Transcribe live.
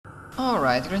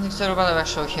Alright, greetings to everybody,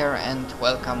 Show here, and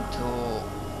welcome to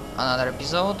another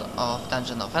episode of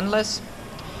Dungeon of Endless.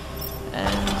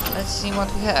 And let's see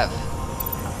what we have.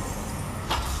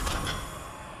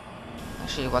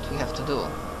 Actually, what we have to do.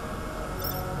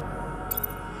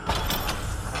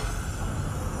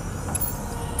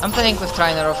 I'm playing with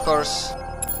Trainer, of course.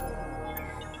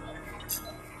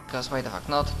 Because why the fuck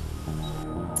not?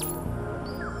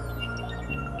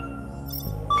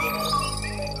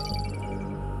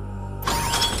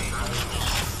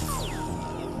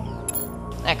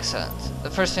 Excellent. The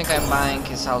first thing I'm buying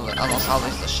is almost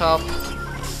always the shop.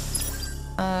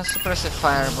 Suppressive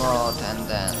fireball, and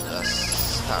then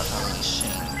just start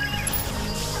unleashing.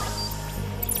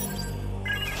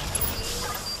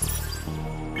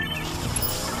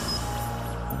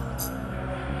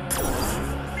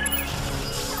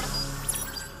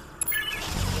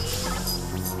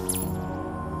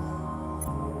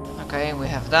 Okay, we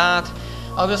have that.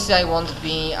 Obviously I won't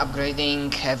be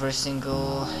upgrading every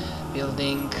single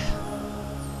building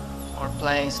or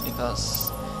place because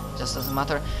it just doesn't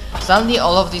matter. Suddenly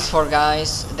all of these four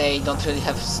guys, they don't really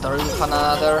have story with one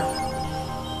another.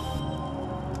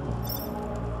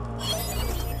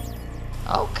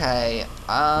 Okay,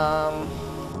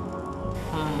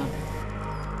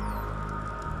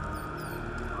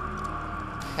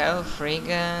 Hell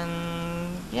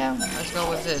friggin', yeah, let's go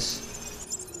with this.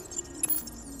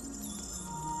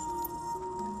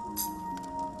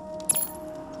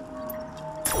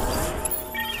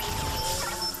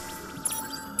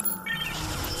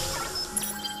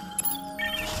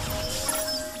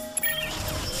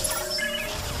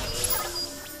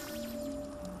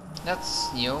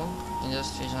 That's new,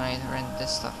 industry generator and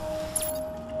this stuff.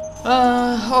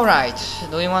 Alright,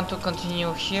 do we want to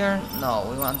continue here? No,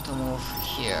 we want to move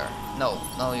here. No,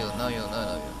 no you, no you,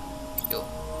 no you. You.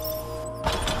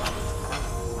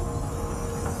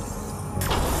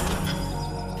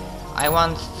 I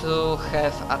want to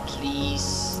have at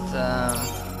least...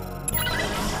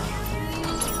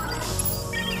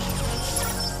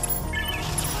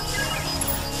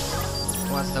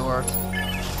 what's the word?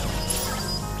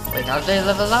 Wait, are they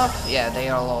leveled up? Yeah, they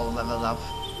are all leveled up.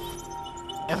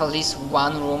 I have at least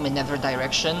one room in every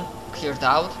direction cleared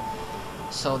out,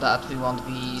 so that we won't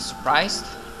be surprised.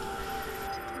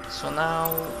 So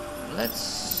now,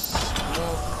 let's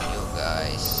move you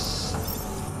guys.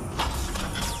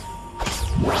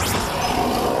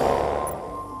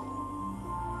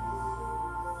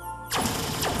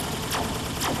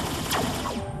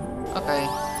 Okay,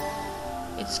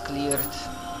 it's cleared.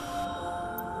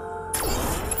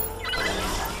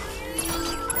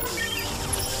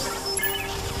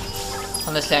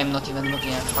 Honestly, I'm not even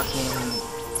looking at fucking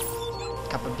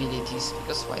capabilities,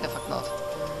 because why the fuck not?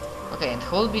 Okay, and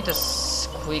who will be the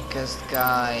quickest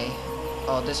guy?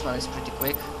 Oh, this one is pretty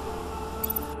quick.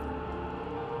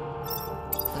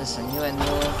 Listen, you and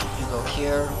you go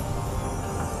here.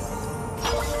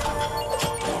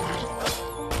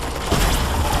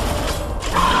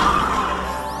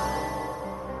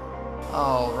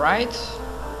 Alright.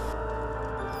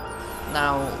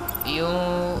 Now, you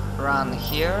run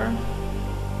here.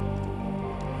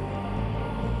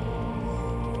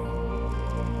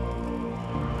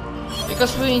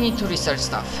 Because we need to research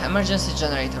stuff. Emergency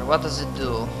generator, what does it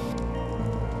do?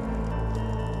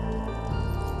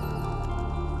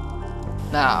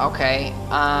 Nah, okay.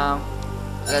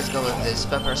 Let's go with this.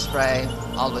 Pepper spray,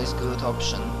 always good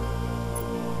option.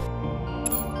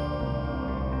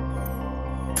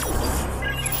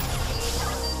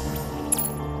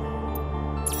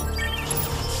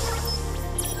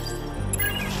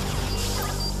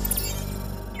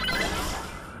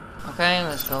 Okay,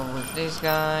 let's go with these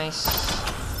guys.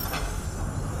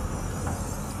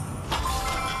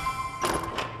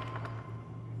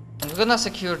 And we're gonna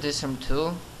secure this room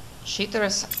too.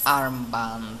 Cheater's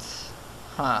armband.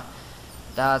 Huh.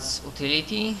 That's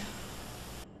utility?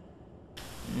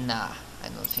 Nah, I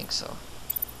don't think so.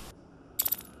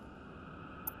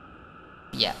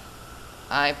 Yeah.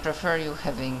 I prefer you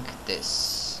having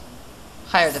this.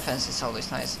 Higher defense is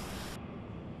always nice.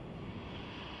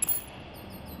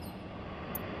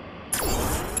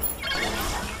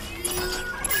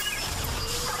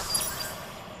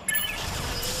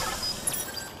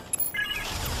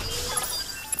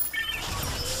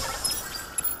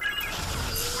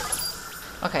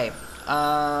 Okay,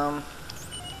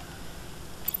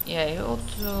 yeah, you ought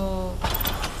to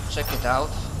check it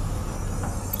out.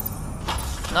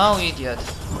 No, idiot.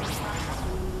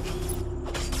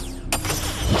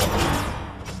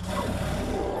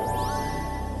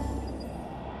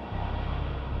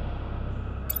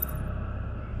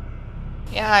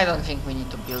 Yeah, I don't think we need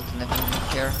to build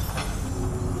anything here.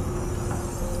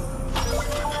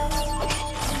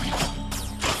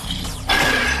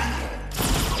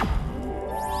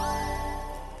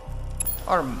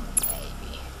 Or maybe.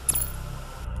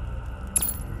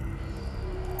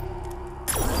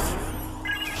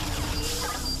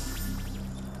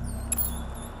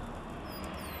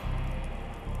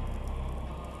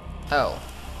 Oh.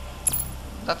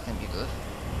 That can be good.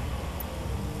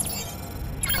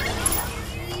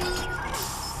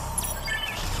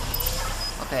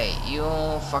 Okay, you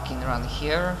fucking run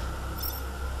here.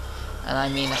 And I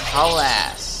mean haul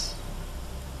ass.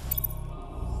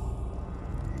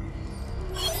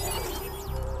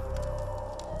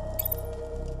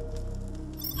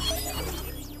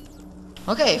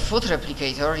 Okay, food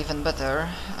replicator, even better.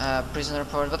 Prisoner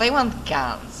port, but I want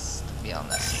guns, to be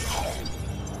honest.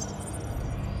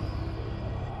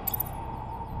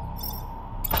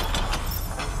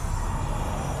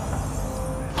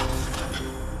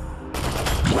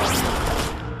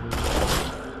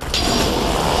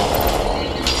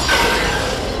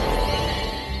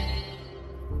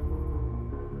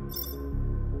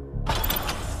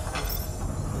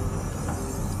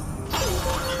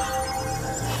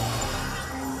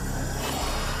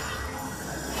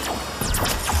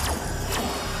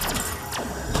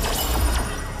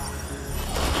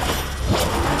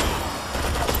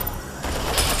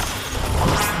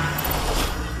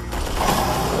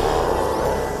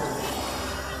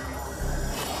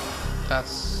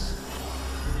 That's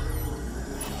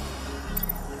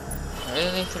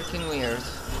really freaking weird.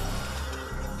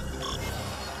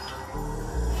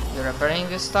 You're repairing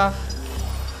this stuff?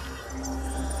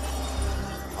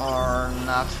 Or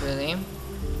not really?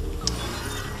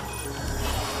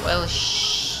 Well,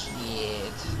 shit.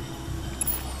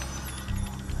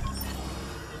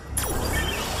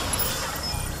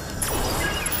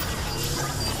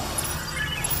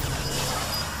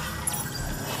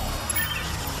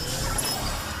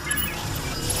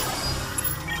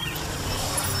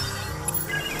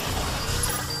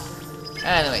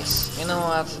 Anyways, you know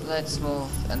what? Let's move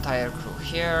entire crew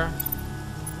here.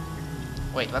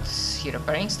 Wait, what is he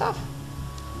repairing stuff?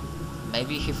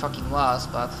 Maybe he fucking was,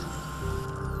 but...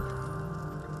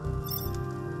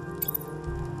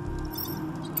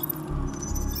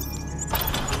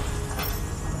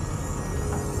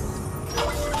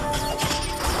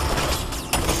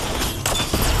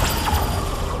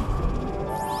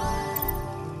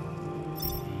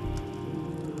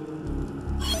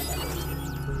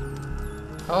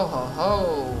 Ho ho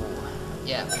ho!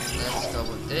 Yeah, let's go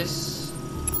with this.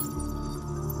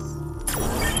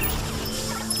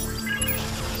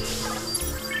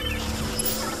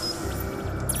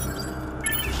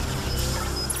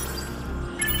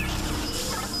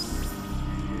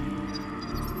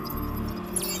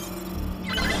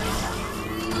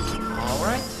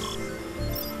 Alright.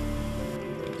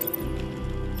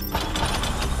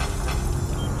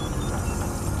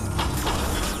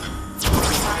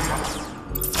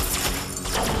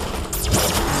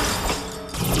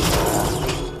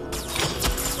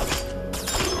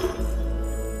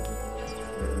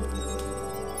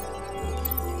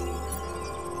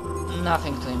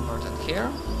 Nothing too important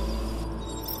here.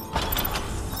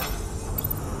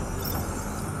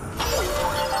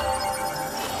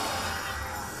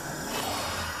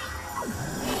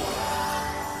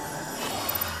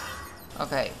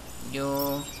 Okay,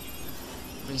 you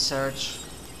research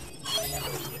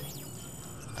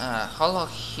Hollow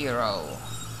Hero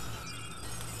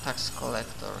tax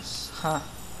collectors. Huh.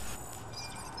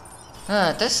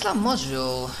 Tesla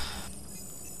module.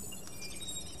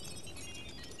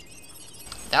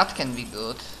 That can be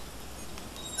good.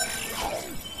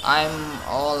 I'm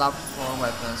all up for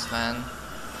weapons, man.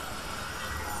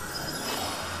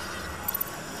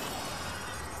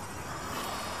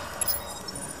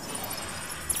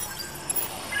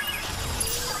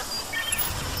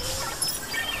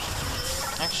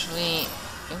 Actually,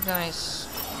 you guys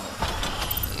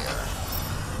move here.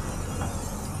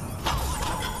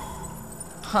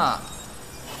 Huh.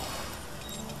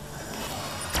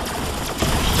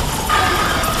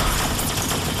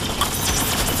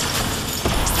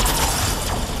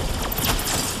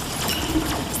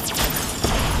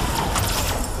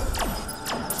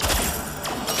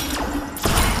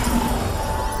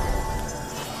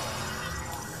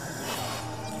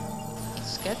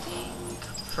 It's getting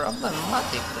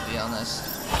problematic, to be honest.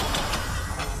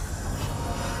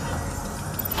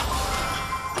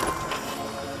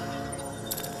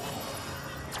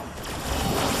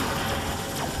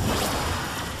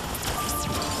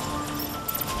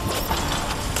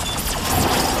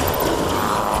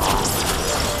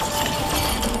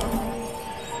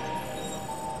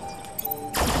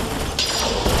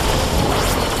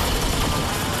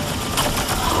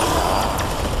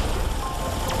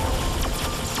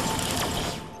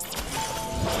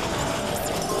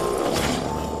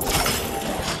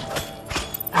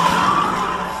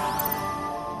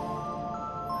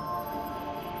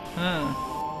 Is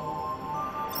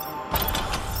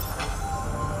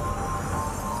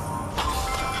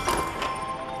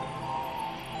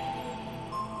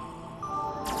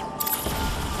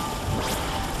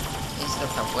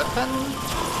that a weapon?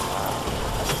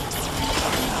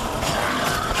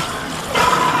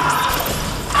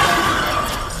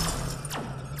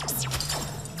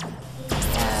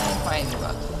 Yeah, fine,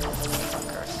 but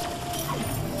fuckers.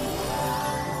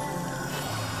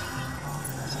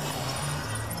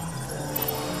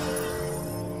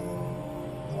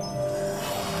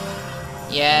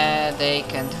 Yeah, they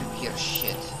can't repair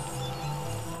shit.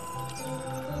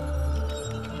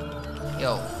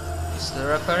 Yo, is the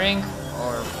repairing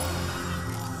or?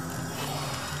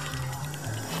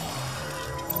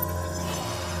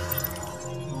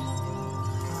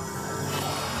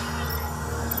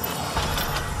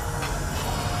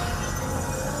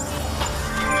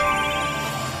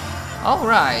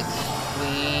 Alright,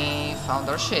 we found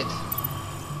our shit.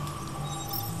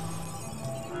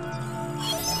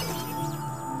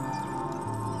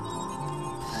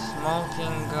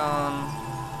 Smoking gun.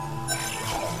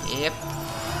 Yep.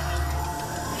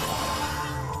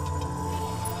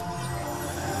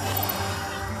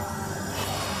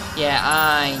 Yeah,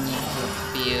 I need to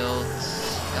build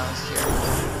guns here.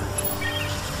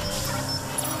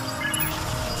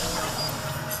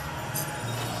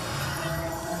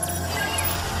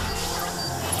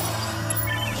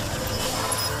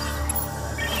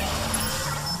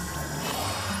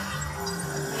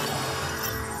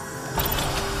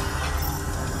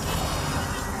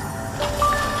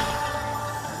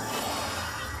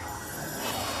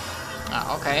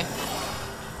 Ah, okay.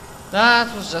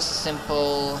 That was just a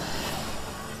simple...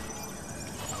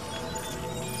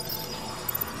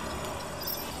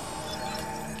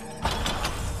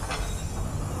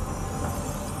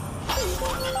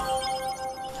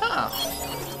 Huh.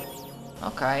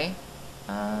 Okay.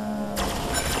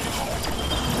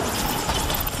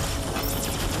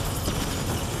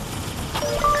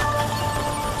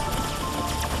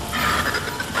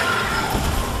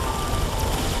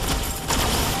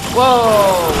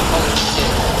 Whoa! Holy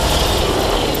shit.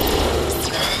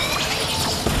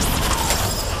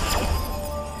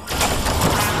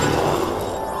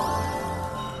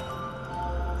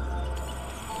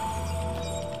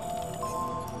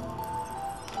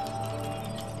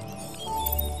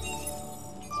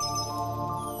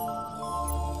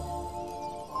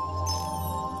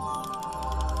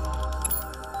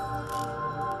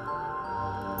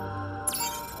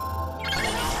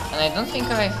 And I don't think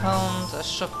I found a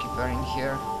shopkeeper in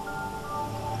here.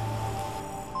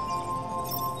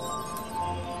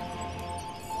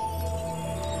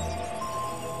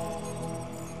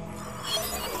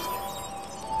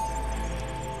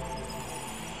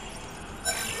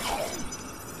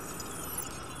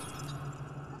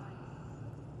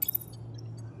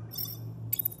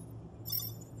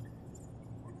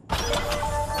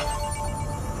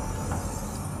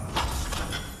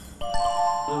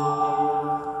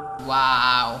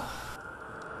 Wow.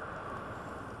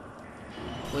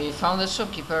 We found a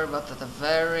shopkeeper, but at the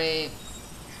very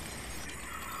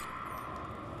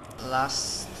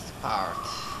last part.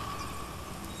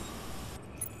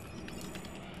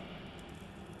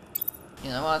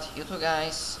 You know what? You two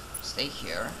guys stay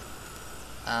here.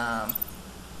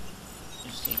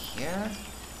 You stay here,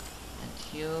 and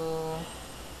you